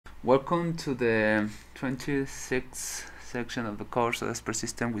Welcome to the 26th section of the course of Expert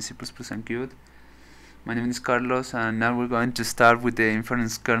System with C++ and Qt. My name is Carlos, and now we're going to start with the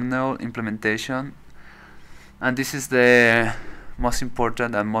Inference Kernel implementation. And this is the most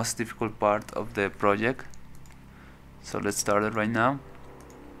important and most difficult part of the project. So let's start it right now.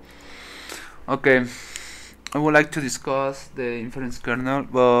 Okay, I would like to discuss the Inference Kernel,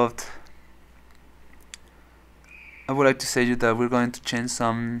 but I would like to say you that we're going to change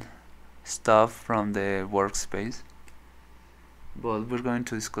some stuff from the workspace, but we're going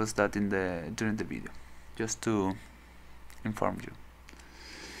to discuss that during the video, just to inform you.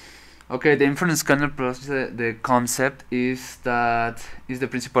 Okay, the inference kernel process, the concept is that is the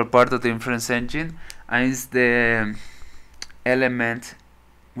principal part of the inference engine, and is the element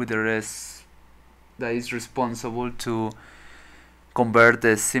with the rest that is responsible to convert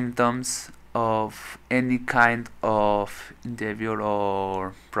the symptoms of any kind of behavior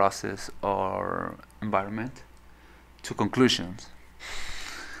or process or environment to conclusions.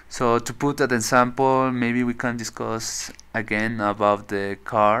 So to put that example, maybe we can discuss again about the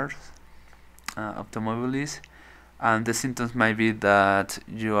cars, automobiles, and the symptoms might be that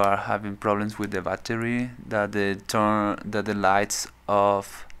you are having problems with the battery, that the lights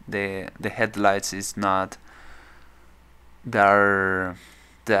of the headlights is not, they're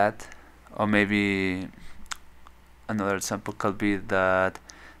dead. Or maybe another example could be that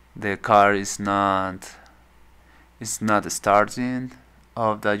the car is not starting,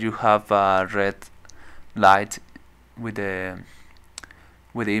 or that you have a red light with the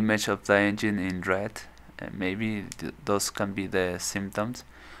image of the engine in red. Maybe those can be the symptoms,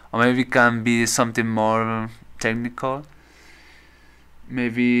 or maybe it can be something more technical.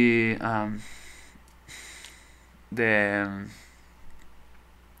 Maybe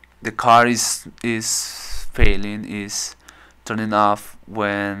the car is failing, is turning off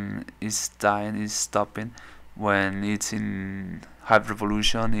when it's dying, is stopping when it's in high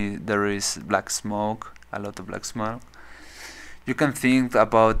revolution. There is black smoke, a lot of black smoke. You can think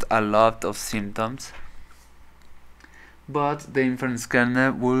about a lot of symptoms, but the inference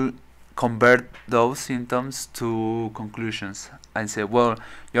kernel will convert those symptoms to conclusions and say, well,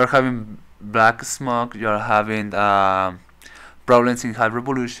 you're having black smoke, you're having problems in high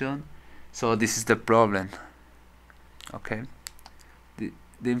revolution, so this is the problem. Okay, the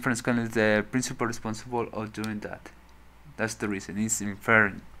inference kernel is the principal responsible of doing that. That's the reason it's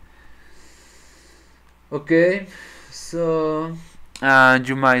inferring. Okay, so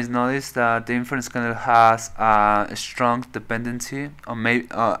you might notice that the inference kernel has a strong dependency, or maybe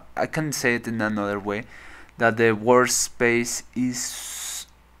I can say it in another way, that the workspace is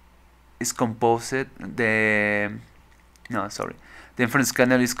composed the inference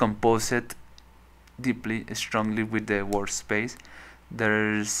kernel is composed deeply, strongly with the workspace.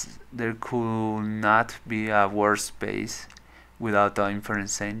 There could not be a workspace without the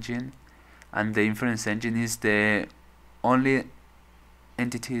inference engine, and the inference engine is the only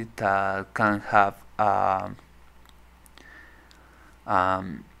entity that can have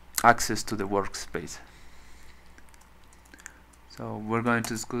access to the workspace. So we're going to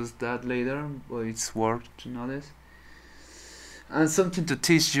discuss that later, but it's worth to notice. And something to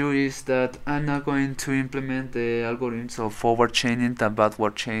teach you is that I'm not going to implement the algorithms of forward chaining and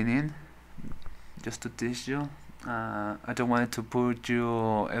backward chaining, just to teach you. I don't want to put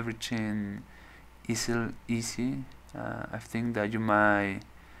you everything easy. I think that you might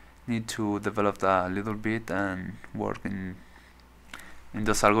need to develop that a little bit and work in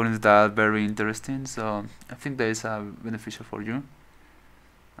those algorithms that are very interesting. So I think that is beneficial for you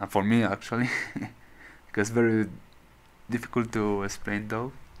and for me actually, because very difficult to explain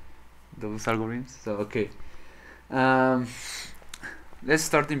those algorithms. So okay, let's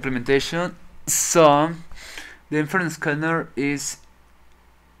start the implementation. So the inference kernel is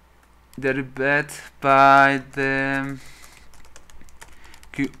derived by the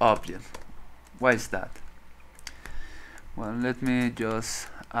Q object. Why is that? Well, let me just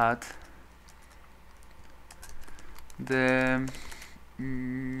add the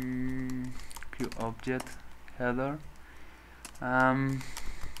Q object header.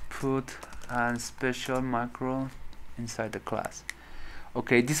 Put a special macro inside the class.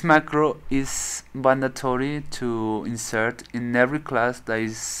 Okay, this macro is mandatory to insert in every class that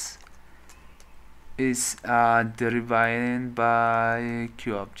is derived by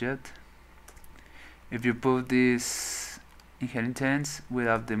QObject. If you put this inheritance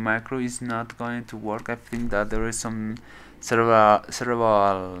without the macro, it's not going to work. I think that there is some several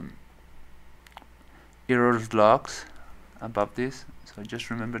error logs about this, so just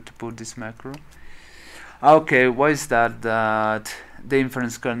remember to put this macro. Okay, why is that? the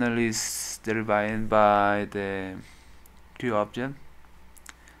inference kernel is derived by the Q object.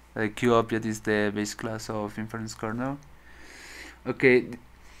 The Q object is the base class of inference kernel. Okay,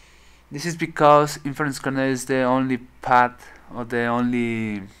 this is because inference kernel is the only path or the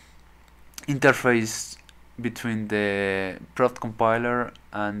only interface between the prompt compiler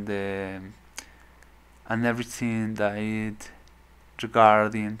and everything that it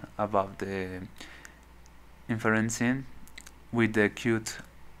regarding about the inferencing with the Qt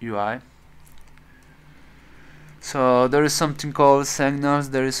UI. So there is something called signals.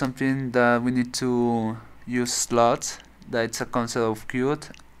 There is something that we need to use slots. That's a concept of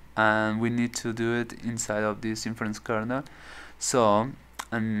Qt, and we need to do it inside of this inference kernel. So,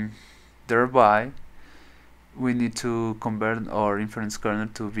 and thereby we need to convert our inference kernel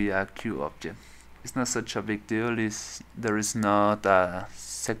to be a Q object. It's not such a big deal. There is not a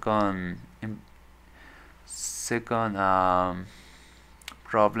second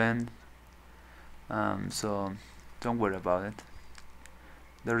problem, so don't worry about it.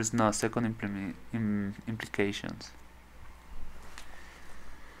 There is no second implications.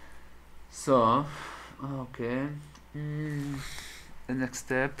 So, okay, the next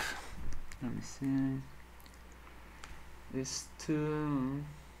step, let me see, is to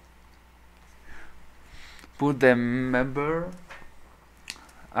put the member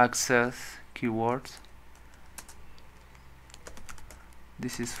access keywords.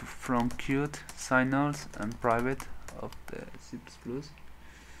 This is from Qt signals and private of the C++,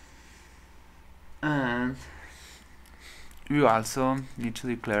 and you also need to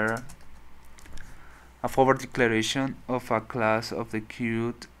declare a forward declaration of a class of the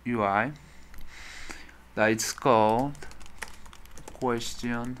Qt UI that is called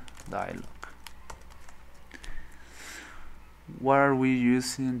question dialog. Why are we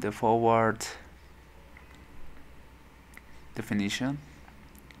using the forward definition?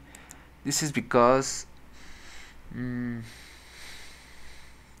 This is because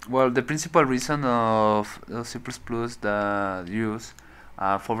well, the principal reason of C++ that use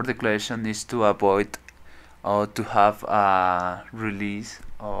forward declaration is to avoid or to have a release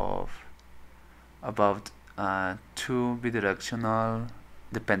of about two bidirectional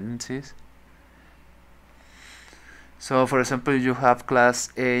dependencies. So for example, you have class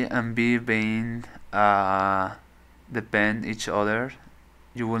A and B being depend each other.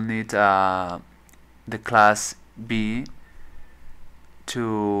 You will need the class B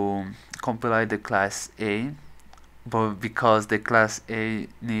to compile the class A, but because the class A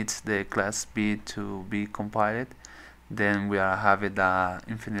needs the class B to be compiled, then we are having the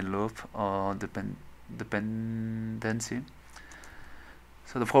infinite loop or dependency.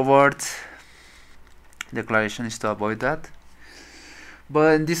 So the forward declaration is to avoid that,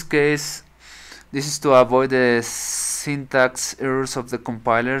 but in this case this is to avoid the syntax errors of the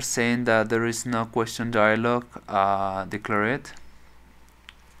compiler saying that there is no question dialog declared,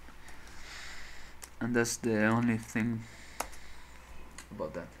 and that's the only thing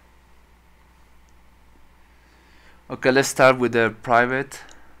about that. Okay, let's start with the private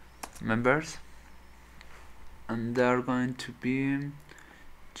members, and they are going to be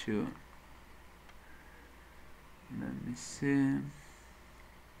two. Let me see.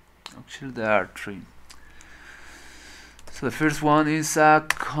 Actually, there are three. So the first one is a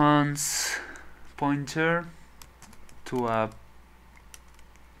cons pointer to a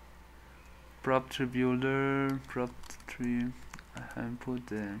prop tree builder. Prop tree. I haven't put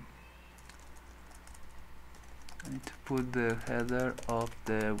the. I need to put the header of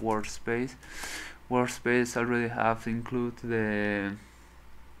the workspace. Workspace already have include the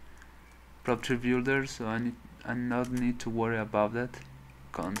prop tree builder, so I not need to worry about that.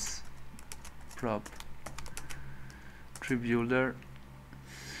 Cons prop tree builder.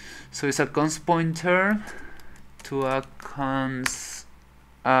 So it's a cons pointer to a cons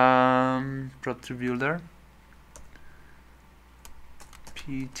prop tree builder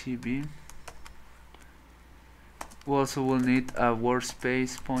PTB. We also will need a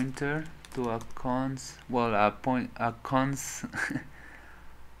workspace pointer to a cons, well, a cons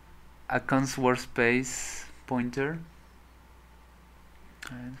a cons workspace pointer.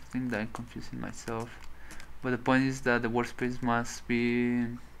 I think that I'm confusing myself, but the point is that the workspace must be,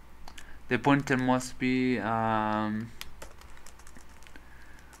 the pointer must be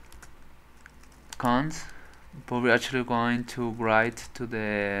cons, but we're actually going to write to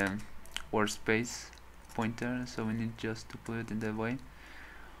the workspace pointer, so we need just to put it in that way.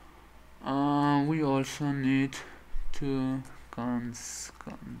 We also need to cons.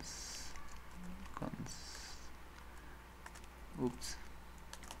 Oops.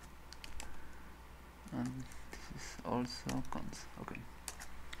 This is also cons. Okay.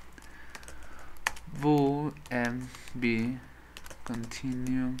 Bool mb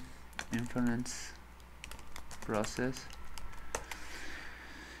continue inference process.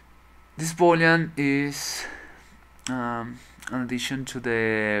 This boolean is in addition to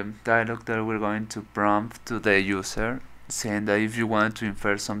the dialog that we're going to prompt to the user, saying that if you want to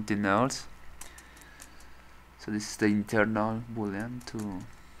infer something else. So this is the internal boolean to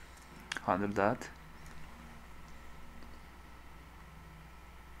handle that.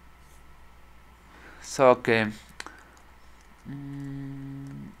 So okay,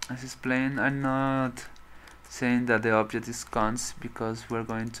 as explained, I'm not saying that the object is cons because we're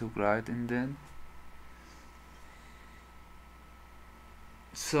going to write indent.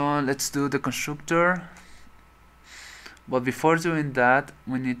 So let's do the constructor, but before doing that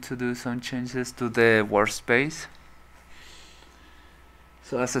we need to do some changes to the workspace.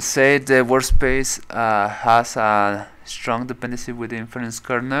 So as I said, the workspace has a strong dependency with the inference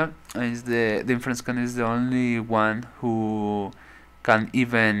kernel, and the inference kernel is the only one who can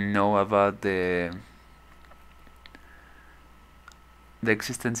even know about the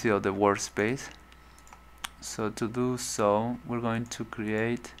existence of the workspace. So to do so, we're going to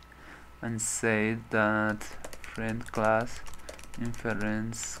create and say that friend class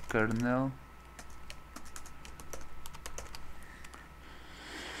inference kernel,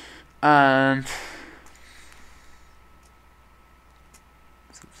 and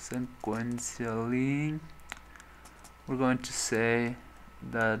subsequently we're going to say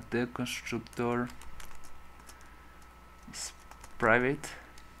that the constructor is private,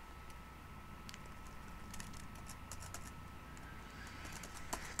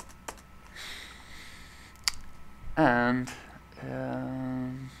 and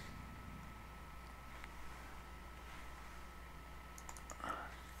I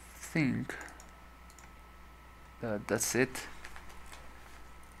think that's it.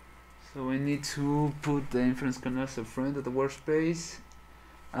 So we need to put the inference kernel as a friend at the workspace,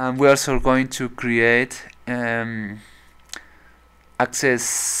 and we're also going to create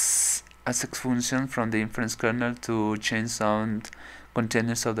access function from the inference kernel to change some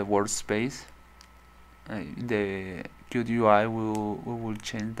containers of the workspace. In the Qt UI we will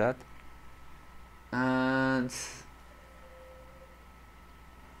change that, and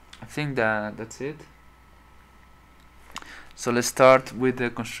I think that's it. So let's start with the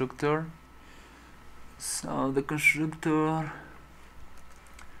constructor. So the constructor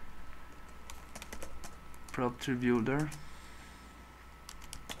prop tree builder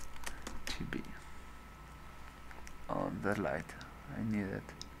tb. Oh, that light, I need it.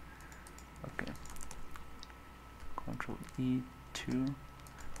 Okay. Control E2,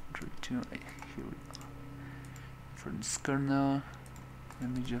 Control 2. Here we go. For this kernel, let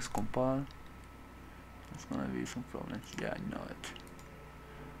me just compile. There's gonna be some problems. Yeah, I know it.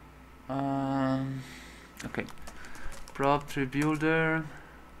 Okay. Prop tree builder.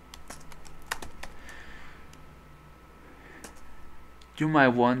 You might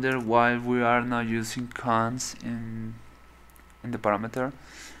wonder why we are not using cons in the parameter.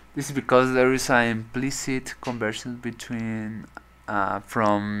 This is because there is an implicit conversion between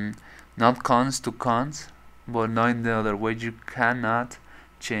from not cons to cons, but not in the other way. You cannot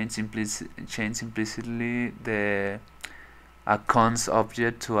change implicitly a cons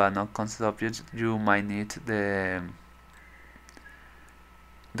object to a not cons object. You might need the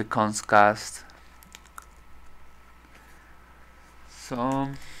cons cast. So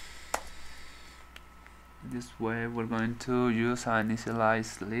this way we're going to use an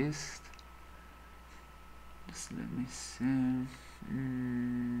initialized list. Just let me see.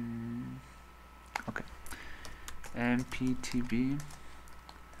 Okay. mptb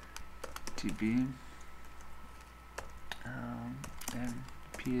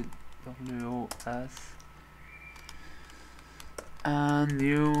mpws and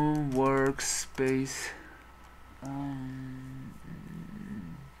new workspace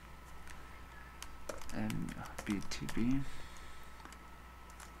mptb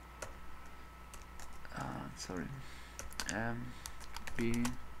sorry b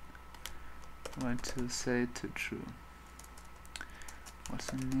I want to set it to true.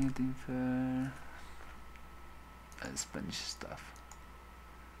 Also need infer Spanish stuff.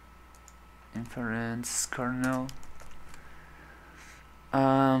 Inference kernel.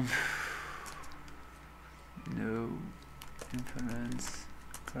 No inference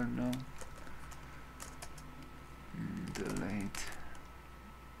kernel. Delete.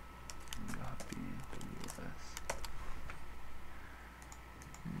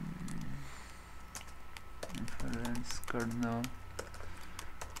 Inference kernel.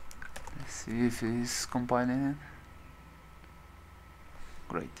 Let's see if it's compiling it.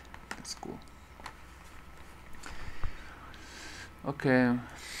 Great, that's cool. Okay,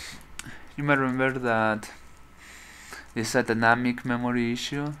 you might remember that it's a dynamic memory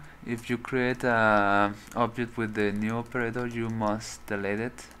issue. If you create an object with the new operator, you must delete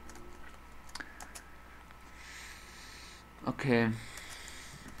it. Okay,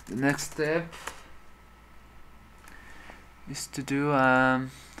 the next step is to do a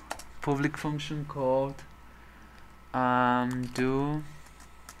public function called do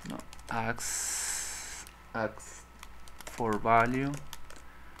x for value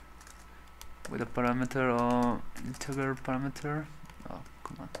with a parameter or integer parameter,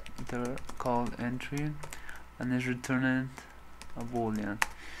 integer called entry, and is returning a boolean.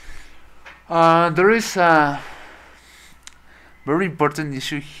 There is a very important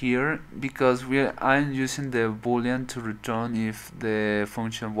issue here, because I'm using the boolean to return if the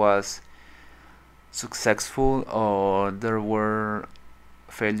function was successful or there were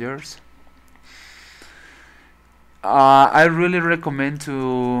failures. I really recommend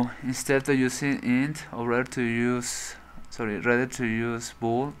to, instead of using int, or rather to use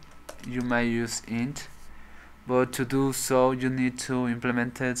bool, you might use int. But to do so, you need to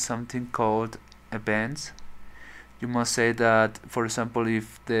implement something called events. You must say that, for example,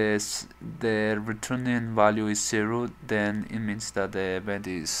 if the returning value is 0, then it means that the event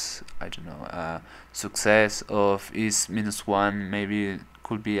is, I don't know, a success. Or if is -1, maybe it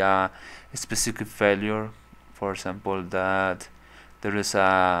could be a specific failure. For example, that there is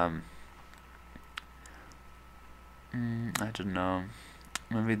a I don't know,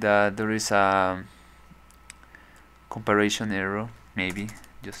 maybe that there is a comparison error, maybe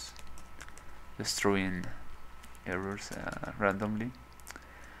just throwing errors randomly.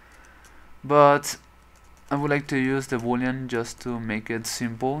 But I would like to use the boolean just to make it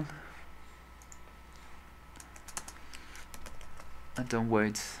simple. I don't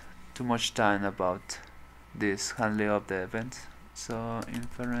waste too much time about this handling of the events. So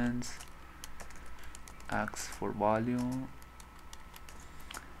inference x for value,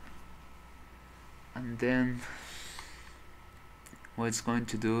 and then what's going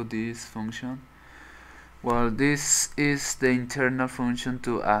to do this function? Well, this is the internal function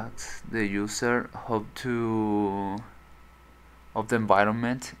to ask the user how to of the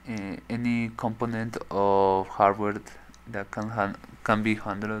environment, any component of hardware that can be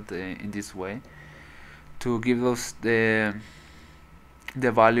handled in this way, to give us the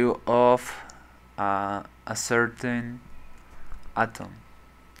value of a certain atom.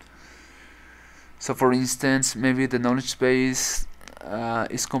 So for instance, maybe the knowledge base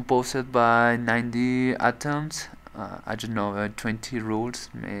is composed by 90 atoms, I don't know, 20 rules,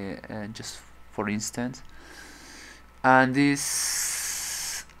 just for instance, and the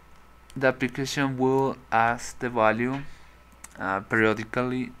application will ask the value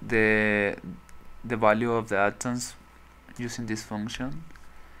periodically, the value of the atoms using this function,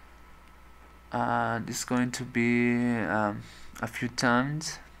 and it's going to be a few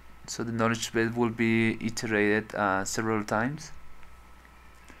times, so the knowledge base will be iterated several times.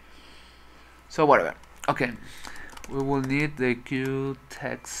 So whatever. Okay, we will need the queue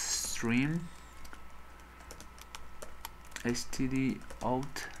text stream std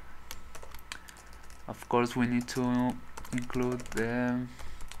out. Of course, we need to include the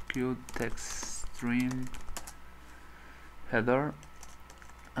queue text stream header,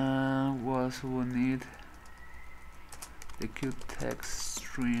 and we also will need the queue text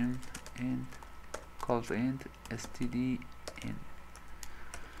stream int called int std int,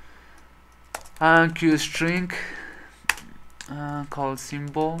 and queue string called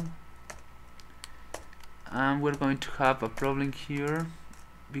symbol. And we're going to have a problem here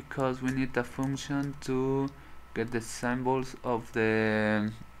because we need a function to get the symbols of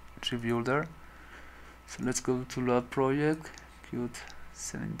the tree builder. So let's go to load project, Qt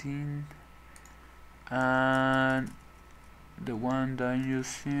 17, and the one that I'm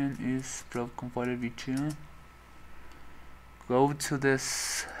using is prop compiler v2. Go to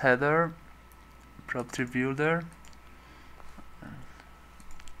this header, prop tree builder,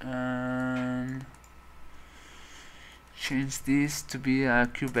 and change this to be a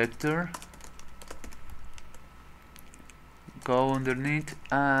Q vector. Go underneath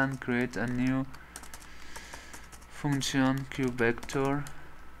and create a new function, Q vector,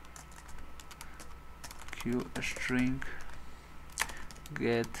 Q string,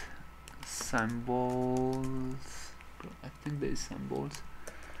 get symbols, I think there's symbols,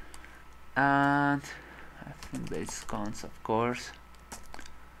 and I think there's cons, of course,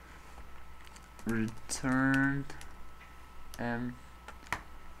 return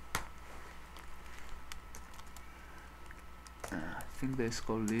I think they is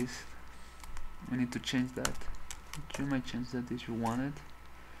called list. We need to change that. You might change that if you want it.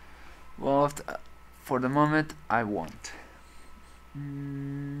 Well, for the moment I want.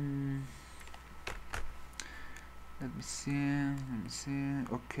 Let me see.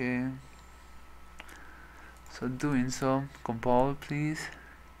 Okay. So doing so, compile please,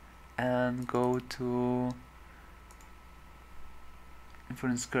 and go to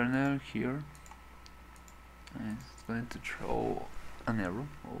Inference Kernel here. And it's going to throw an error.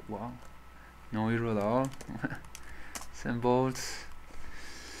 Oh wow, no error at all. Symbols.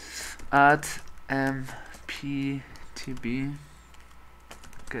 Add mptb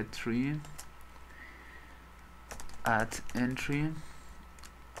get 3. Add entry.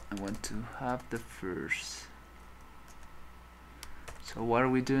 I want to have the first. So what are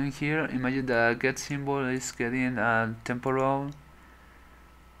we doing here? Imagine the get symbol is getting a temporal.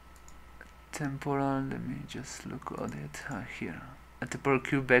 Let me just look at it here. A temporal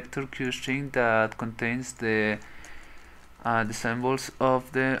q vector q string that contains the symbols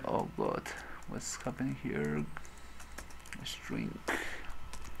of the, oh god, what's happening here? A string.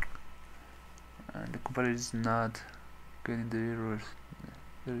 And the compiler is not getting the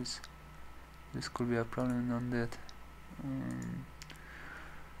errors. This could be a problem on that.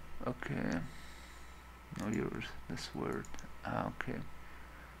 Okay, no errors. That's weird. Okay.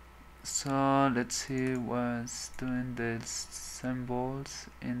 So let's see what's doing the symbols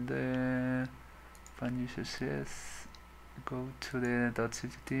in the find user says. Go to the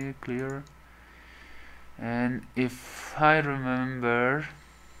 .ctt clear, and if I remember,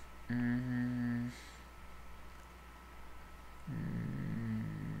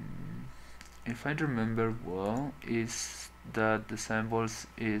 well, is that the symbols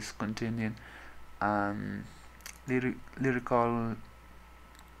is containing lyrical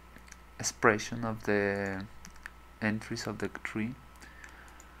expression of the entries of the tree.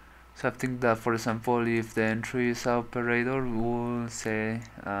 So I think that, for example, if the entry is operator, we will say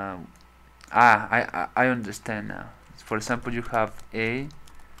I understand now. For example, you have A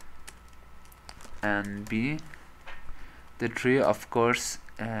and B. The tree, of course,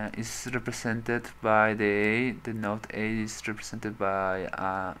 is represented by the A. The node A is represented by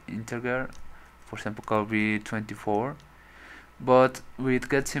integer, for example, could be 24. But with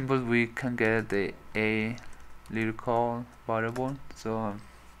get symbol we can get the A lyrical variable. So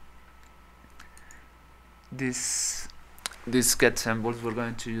this get symbols, we're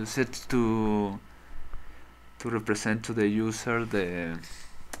going to use it to represent to the user the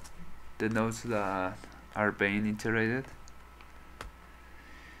nodes that are being iterated.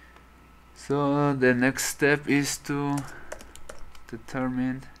 So the next step is to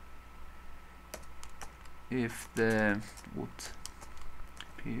determine if the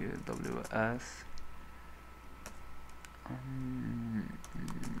PWS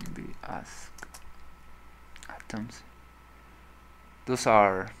the ask items, those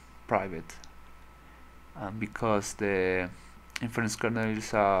are private, because the inference kernel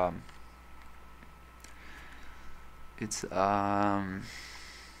is it's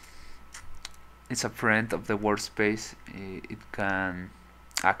a friend of the workspace. It can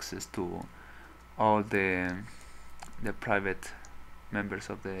access to all the private members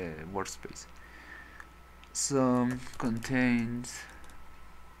of the workspace. So contains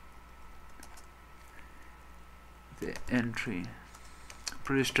the entry.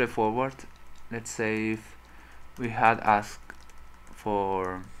 Pretty straightforward. Let's say if we had asked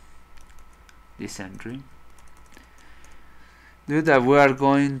for this entry, do that we are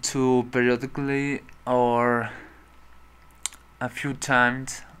going to periodically or a few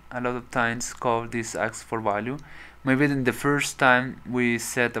times, a lot of times, call this ask for value. Maybe in the first time we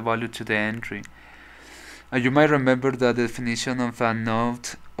set a value to the entry. You might remember the definition of a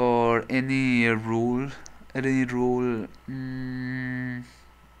node or any rule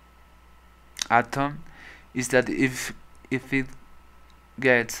atom is that if it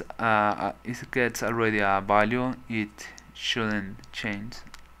gets already a value, it shouldn't change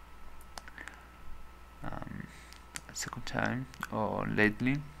second time or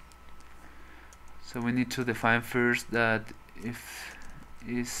lately. So we need to define first that if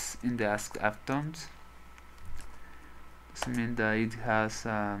is in the ask atoms, doesn't mean that it has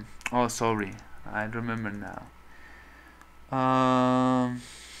oh sorry, I remember now.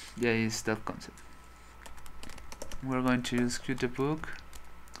 Yeah, it's that concept. We're going to use Qtbook,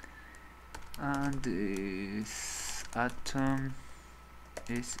 and this atom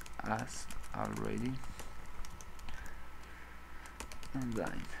is asked already. And then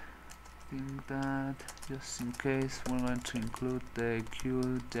I think that just in case we're going to include the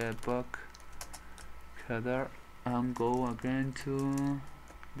Qtbook header and go again to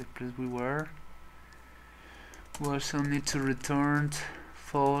the place we were. We also need to return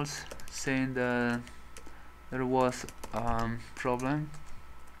false, saying that there was a problem,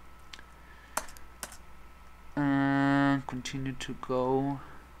 and continue to go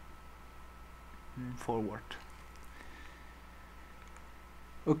forward.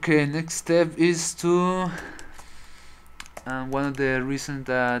 Okay, next step is to one of the reasons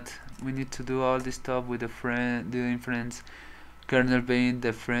that we need to do all this stuff with the inference kernel being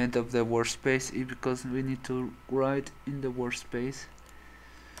the friend of the workspace is because we need to write in the workspace.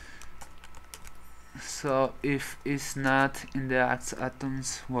 So if it's not in the acts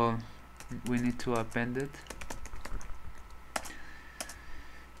atoms, well, we need to append it.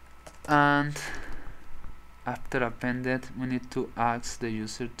 And after appended, we need to ask the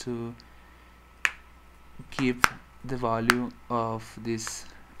user to keep the value of this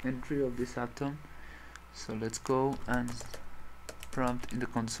entry of this atom. So let's go and prompt in the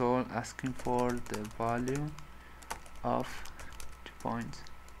console asking for the value of 2 points,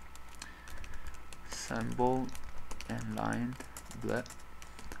 symbol and line, blah.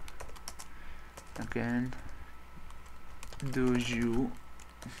 Again, do you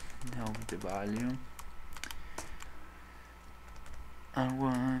know the value, and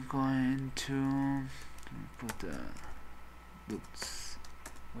we're going to put oops,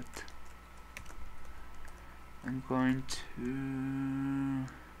 what? I'm going to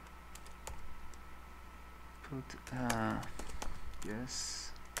put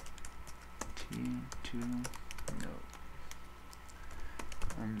yes, T2 no,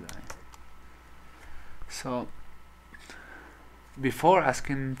 and line. So before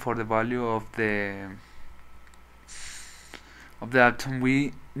asking for the value of the atom,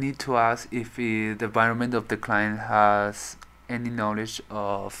 we need to ask if the environment of the client has any knowledge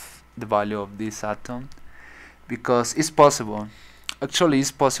of the value of this atom, because it's possible. Actually,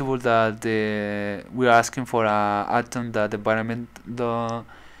 it's possible that we are asking for an atom that the environment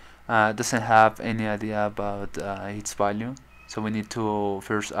doesn't have any idea about its value. So we need to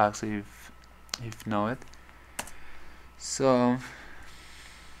first ask if know it. So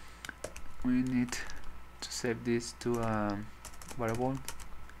we need to save this to a variable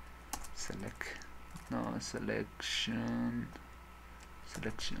selection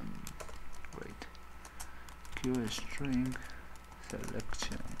wait, q string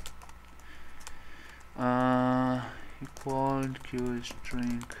selection equal q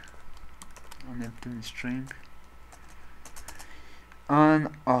string an empty string, and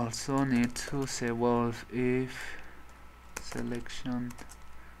also need to say, well, if selection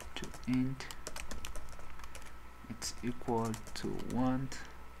to int it's equal to 1,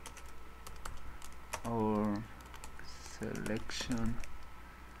 or selection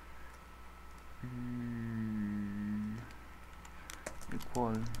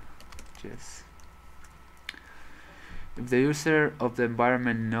equal yes. If the user of the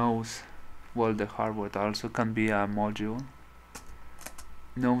environment knows, well, the hardware also can be a module,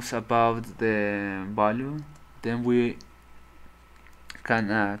 knows about the value, then we can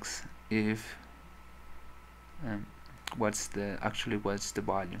ask if what's the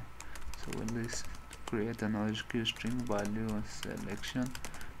value. So let's create another q string value selection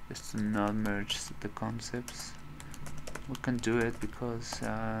just to not merge the concepts. We can do it because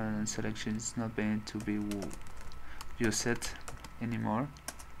selection is not going to be used anymore.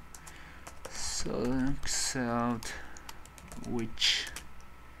 So except which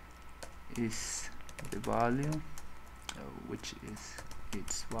is the value, which is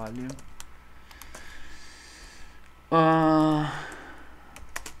its value.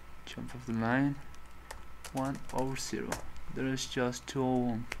 Jump of the line 1 or 0. There is just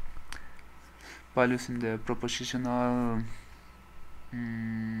 2 values in the propositional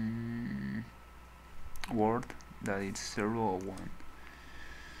word, that is 0 or 1.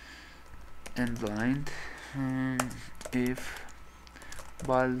 And line if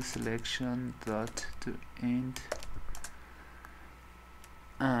value selection dot to int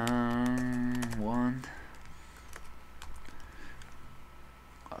 1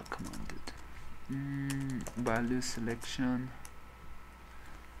 commanded value selection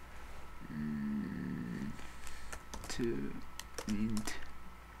to int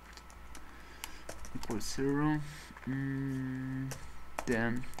equals 0.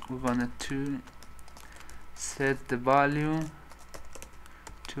 Then we wanted to set the value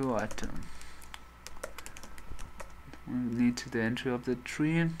to atom. We need to the entry of the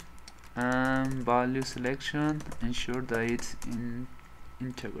tree, and value selection ensure that it's in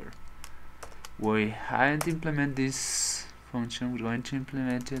integer. We hadn't implemented this function, we're going to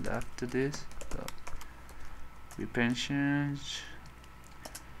implement it after this. So repensions.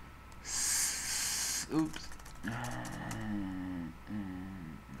 Oops.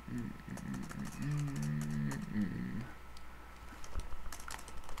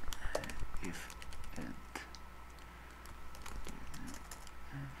 If and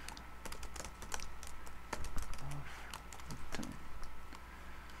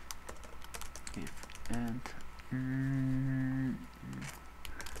if and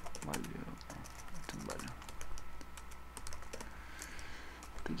value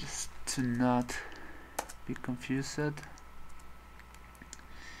okay, just to not be confused.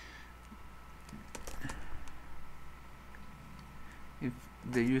 If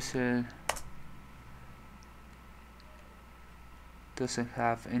the user doesn't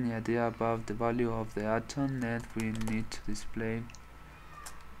have any idea about the value of the atom, then we need to display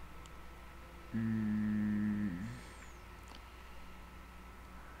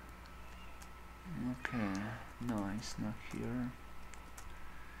okay, no, it's not here,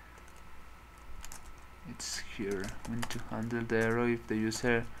 it's here. We need to handle the error if the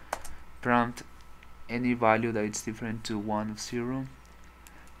user prompt any value that is different to 1 or 0.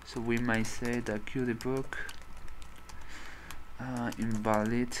 So we might say that qdebug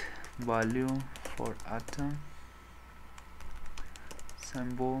invalid value for atom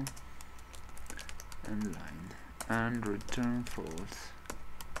symbol and line and return false.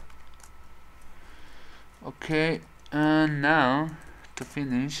 Okay, and now to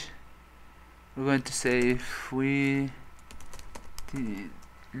finish we're going to say if we did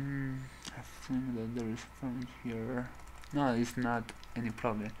I think that there is from here. No, it's not any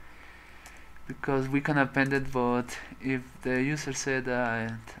problem because we can append it, but if the user said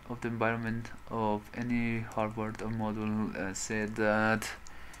that of the environment of any hardware or module said that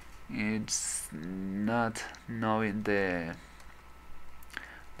it's not knowing the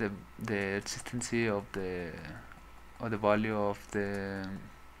existence of the value of the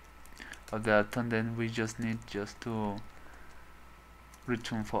atom, then we just need to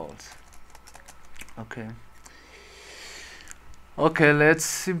return false. Okay,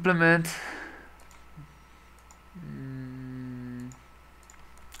 let's implement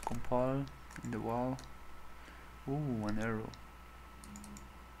compile in the wall. Ooh, an arrow.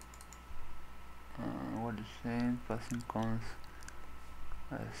 What is saying? Passing cons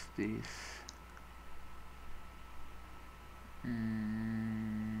as this.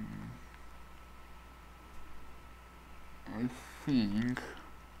 I think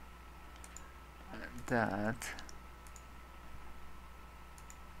that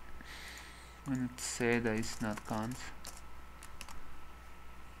when it say that it's not cons,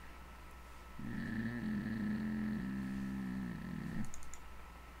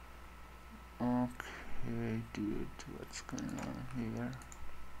 okay, dude, what's going on here?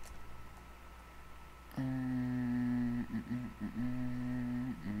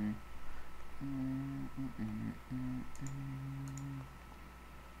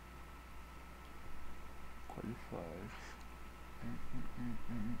 Qualifiers.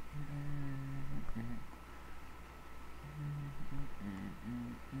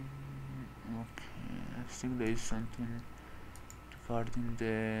 Okay, I think there is something regarding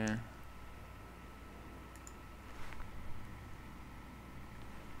the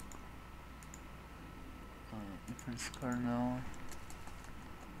Inference Kernel.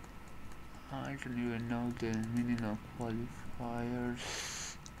 I don't even know the meaning of qualifiers.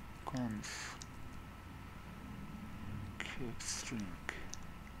 Cons. Kick string.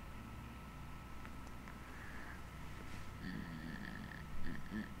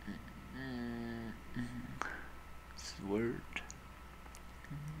 It's weird.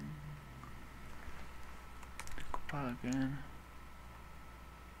 Compile again.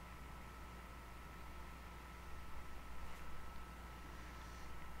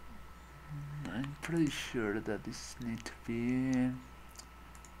 I'm pretty sure that this needs to be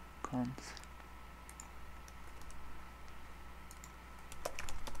cons.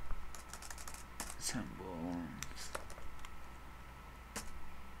 Symbols.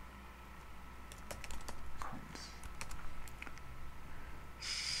 Cons.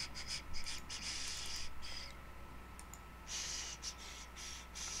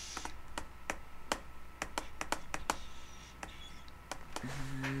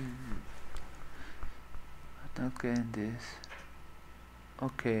 Not getting this.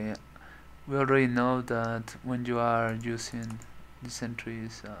 Okay, we already know that when you are using this entry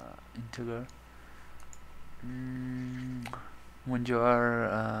is integer, when you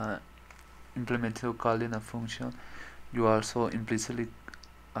are implementing or calling a function, you are also implicitly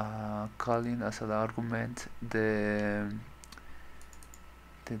calling as an argument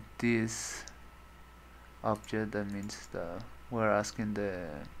this object, that means that we're asking the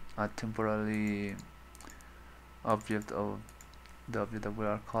temporary object of the object that we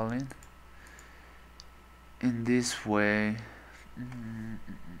are calling. In this way,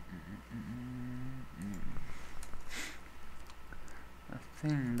 I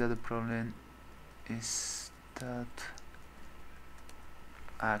think that the problem is that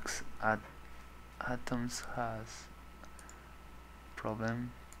atoms has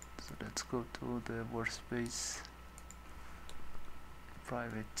problem. So let's go to the workspace,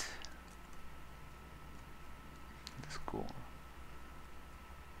 private. Let's go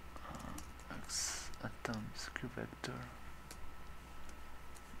x atoms q vector.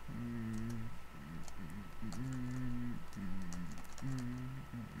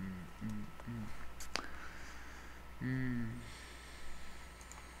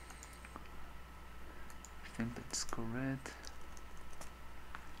 I think that's correct.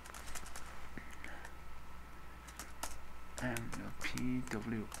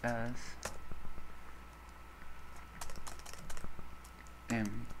 PWS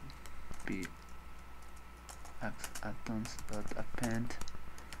MB x atoms dot append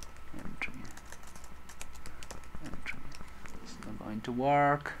entry. It's not going to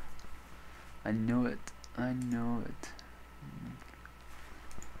work. I knew it. Let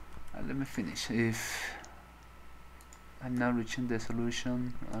me finish. If I'm not reaching the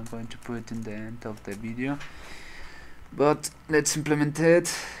solution, I'm going to put it in the end of the video. But let's implement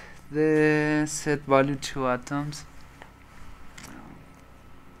it. The set value to atoms.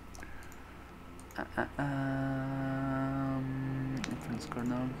 Inference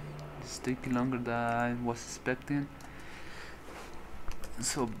Kernel. It's taking longer than I was expecting.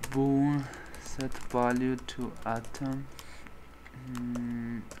 So bool set value to atom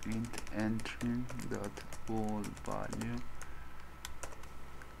int entry dot bool value.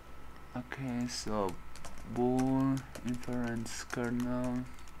 Okay, so bool inference kernel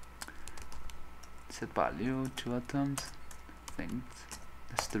set value to atoms. I think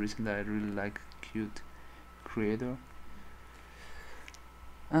that's the reason that I really like Qt creator.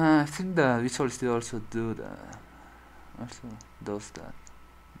 I think the Visual Studio also does that.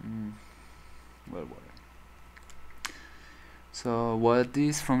 Well, whatever. So what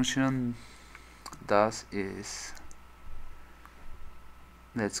this function does is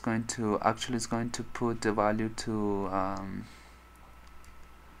it's going to put the value to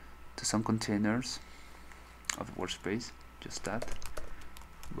some containers of the workspace, just that,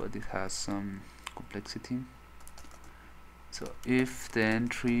 but it has some complexity. So if the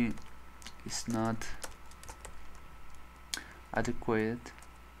entry is not adequate,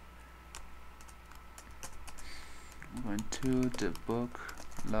 I'm going to debug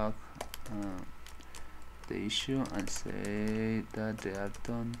log the issue and say that the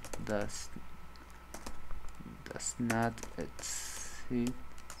atom does not exist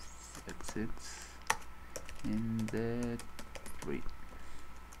in the tree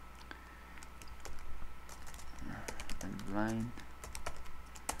and line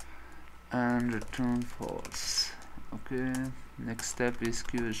and return false. Okay, next step is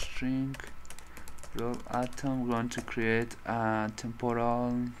QString role atom. We're going to create a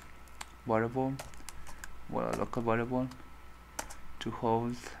temporal variable, well, a local variable, to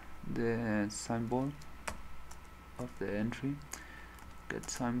hold the symbol of the entry. Get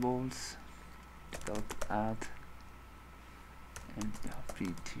symbols dot add and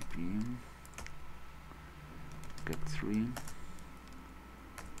VTP get 3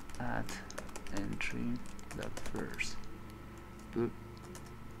 add entry dot first boot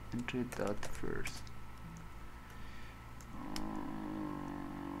entry dot first.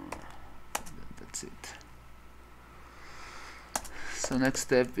 That's it. So next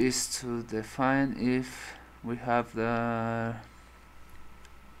step is to define if we have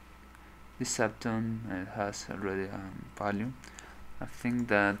this atom and it has already a value. I think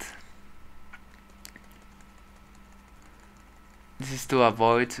that this is to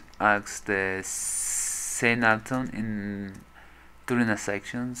avoid ask the same atom during a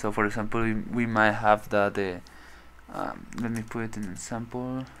section. So for example, we might have that let me put it in an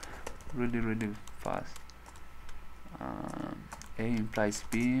example really fast. A implies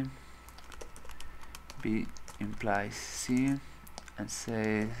B, B implies C, and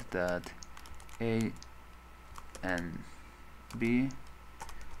say that A and B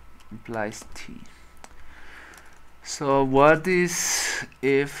implies T. So what this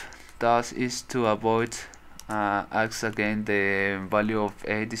if does is to avoid ask again the value of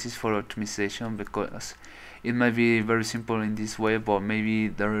A. This is for optimization, because it might be very simple in this way, but maybe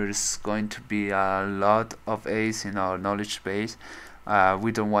there is going to be a lot of A's in our knowledge base,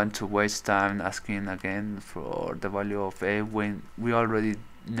 We don't want to waste time asking again for the value of a when we already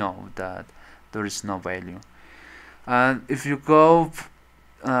know that there is no value. And if you go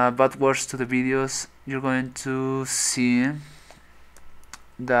backwards to the videos, you're going to see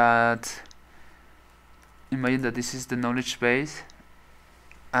that, imagine that this is the knowledge base.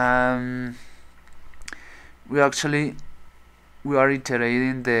 We are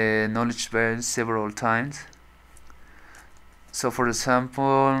iterating the knowledge base several times. So for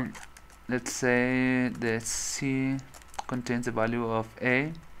example, let's say the C contains the value of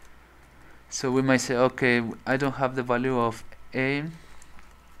A. So we might say, okay, I don't have the value of A,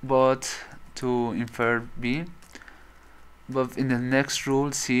 but to infer B. But in the next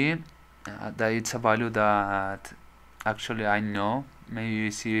rule, C, that it's a value that actually I know. Maybe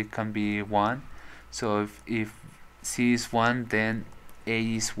C can be 1. So if C is 1, then A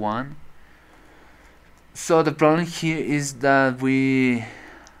is 1. So the problem here is that we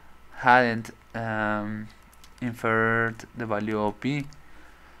hadn't inferred the value of B.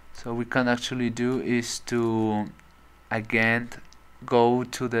 So we can actually do is to again go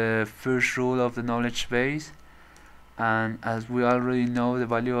to the first rule of the knowledge base, and as we already know the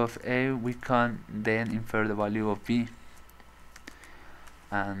value of A, we can then infer the value of B.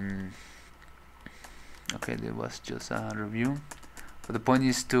 And okay, that was just a review. But the point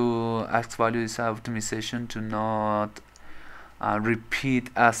is to ask value is optimization to not repeat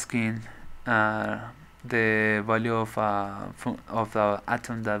asking the value of the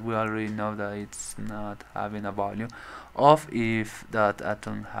atom that we already know that it's not having a value, of if that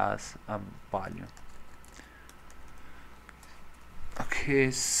atom has a value. Okay,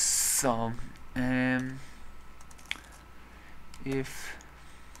 so if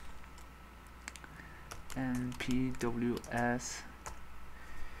NPWS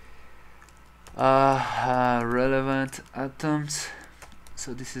relevant atoms,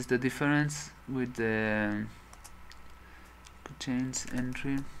 so this is the difference with the contains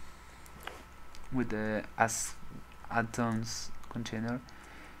entry with the as atoms container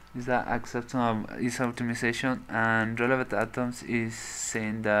is that acceptance is optimization, and relevant atoms is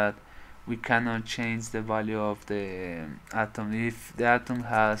saying that we cannot change the value of the atom. If the atom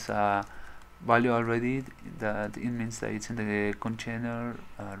has a value already, that it means that it's in the container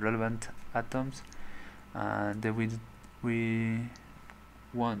relevant atoms, and then we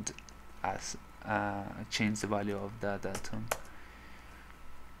want as change the value of that atom.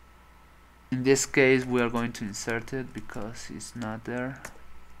 In this case we are going to insert it because it's not there.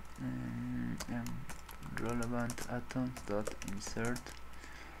 Relevant atoms dot insert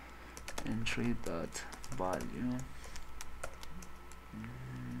entry dot value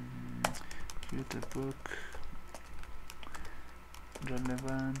computer book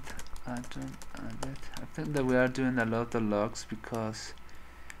relevant atom added. I think that we are doing a lot of logs because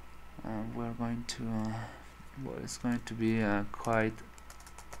we're going to well, it's going to be quite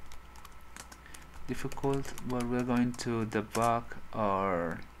difficult, but we're going to debug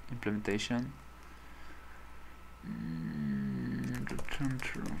our implementation. Return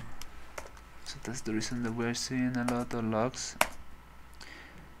true. So that's the reason that we're seeing a lot of logs.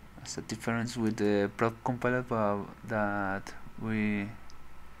 That's a difference with the prop compiler, but that we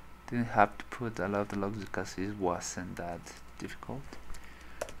didn't have to put a lot of logs because it wasn't that difficult.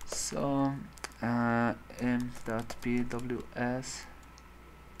 So m.pws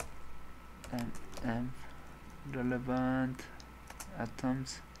and relevant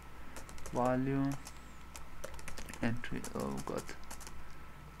atoms value entry. Oh god,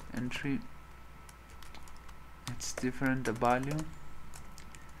 entry, it's different, the value.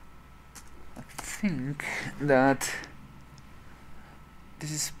 I think that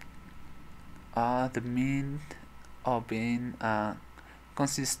this is the mean of being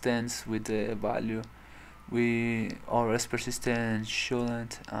consistent with the value. Our persistence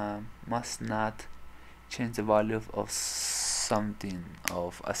shouldn't must not change the value of something,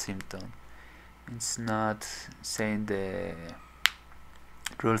 of a symptom. It's not saying the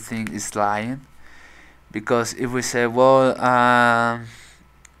real thing is lying, because if we say, well,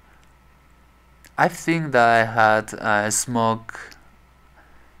 I think that I had smoke,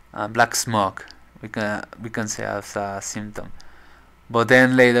 black smoke, we can say as a symptom, but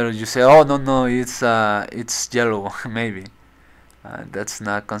then later you say, oh no, it's yellow. Maybe that's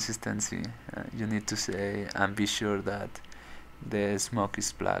not consistency. You need to say and be sure that the smoke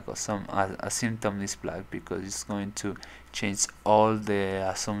is black, or a symptom is black, because it's going to change all the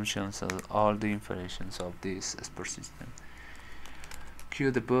assumptions, or all the inferences of this persistent. Cue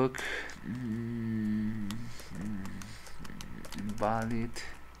the book. Invalid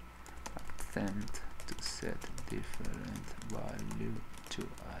attempt to set different value to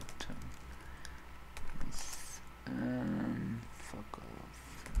atom. Fuck off,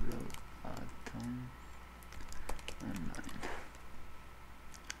 load atom and line.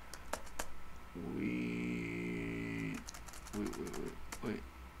 Wait.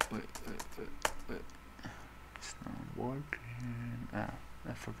 It's not working. I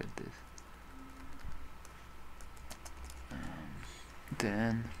forget this.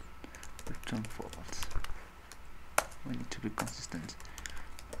 Then return false. We need to be consistent.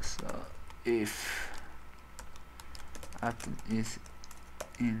 So if atom is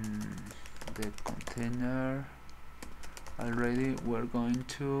in the container already, we're going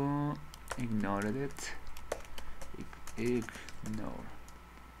to ignore it. Ignore.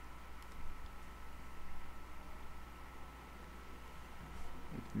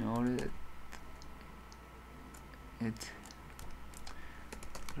 Ignore it.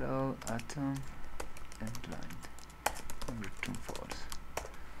 Row atom and line and return false.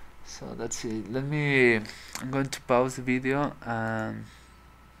 So that's it. I'm going to pause the video and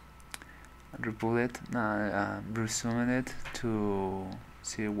reboot it. Now I'm resuming it to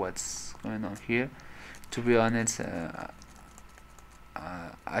see what's going on here. To be honest, I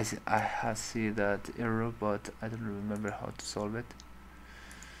have seen that error, but I don't remember how to solve it.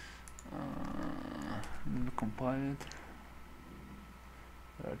 Let me compile it.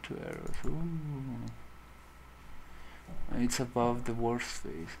 There are two errors. Ooh. It's above the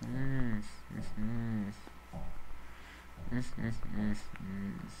workspace. Let's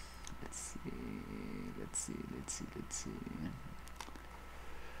see.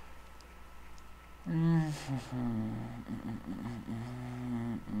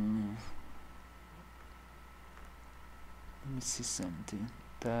 Let me see something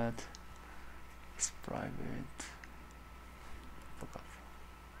that is private. Fuck off.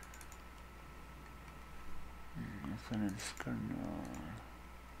 Inference Kernel.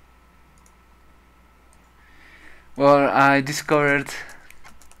 Well, I discovered.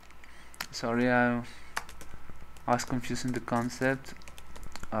 Sorry, I was confusing the concept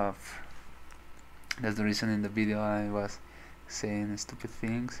of. That's the reason in the video I was saying stupid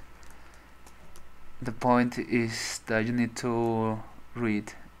things. The point is that you need to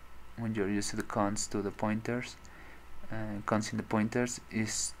read when you're using the cons to the pointers. Cons in the pointers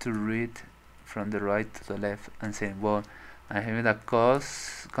is to read from the right to the left and saying, well, I'm having a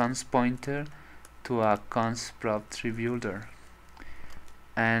cons pointer to a cons prop tree builder,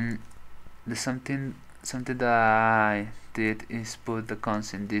 and the something that I did is put the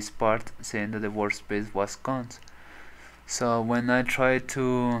cons in this part, saying that the workspace was cons. So when I tried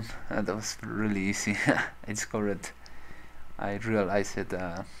to, that was really easy. It's correct. I realized it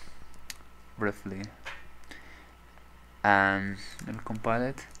briefly, and let me compile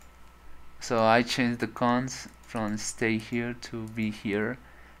it. So I changed the cons from stay here to be here,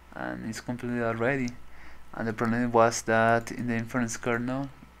 and it's completed already. And the problem was that in the inference kernel,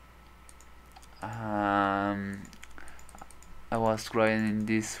 I was writing in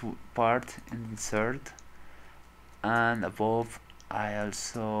this part in insert, and above I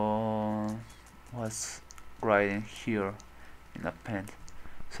also was writing here in append.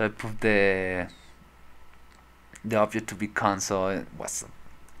 So I put the object to be cons, so it was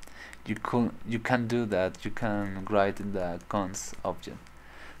you can do that. You can write in the cons object.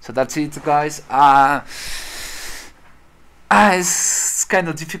 So that's it, guys. It's kind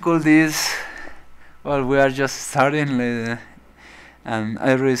of difficult. This, well, we are just starting, and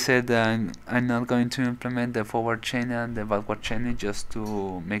I already said that I'm not going to implement the forward chain and the backward chain just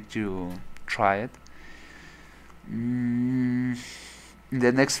to make you try it. In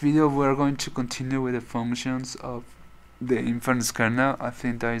the next video, we're going to continue with the functions of the inference kernel. I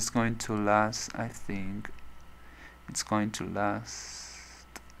think that is going to last. I think it's going to last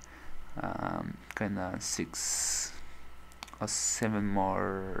kind of 6 or 7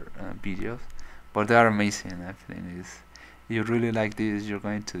 more videos, but they are amazing. I think if you really like this, you're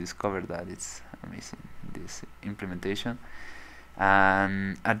going to discover that it's amazing, this implementation.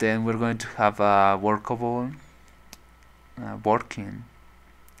 And at the end, we're going to have a workable working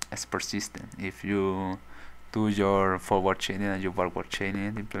as persistent if you do your forward chaining and your backward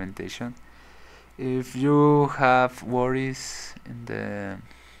chaining implementation. If you have worries in the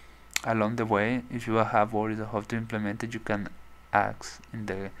along the way, if you have worries of how to implement it, you can ask in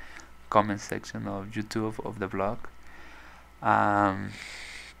the comment section of YouTube of the blog. I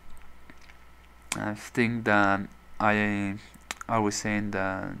think that I always saying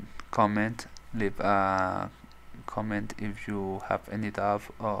that leave a comment if you have any doubt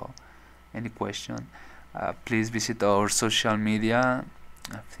or any question. Please visit our social media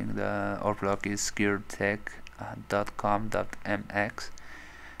I think our blog is geartech.com.mx.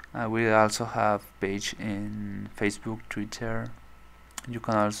 We also have page in Facebook, Twitter. You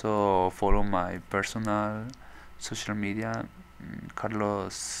can also follow my personal social media,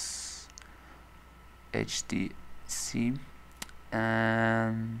 Carlos HDC,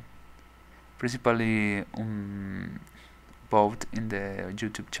 and principally both in the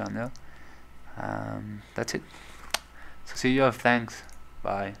YouTube channel. That's it. So see you. Thanks.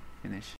 Bye. Finish.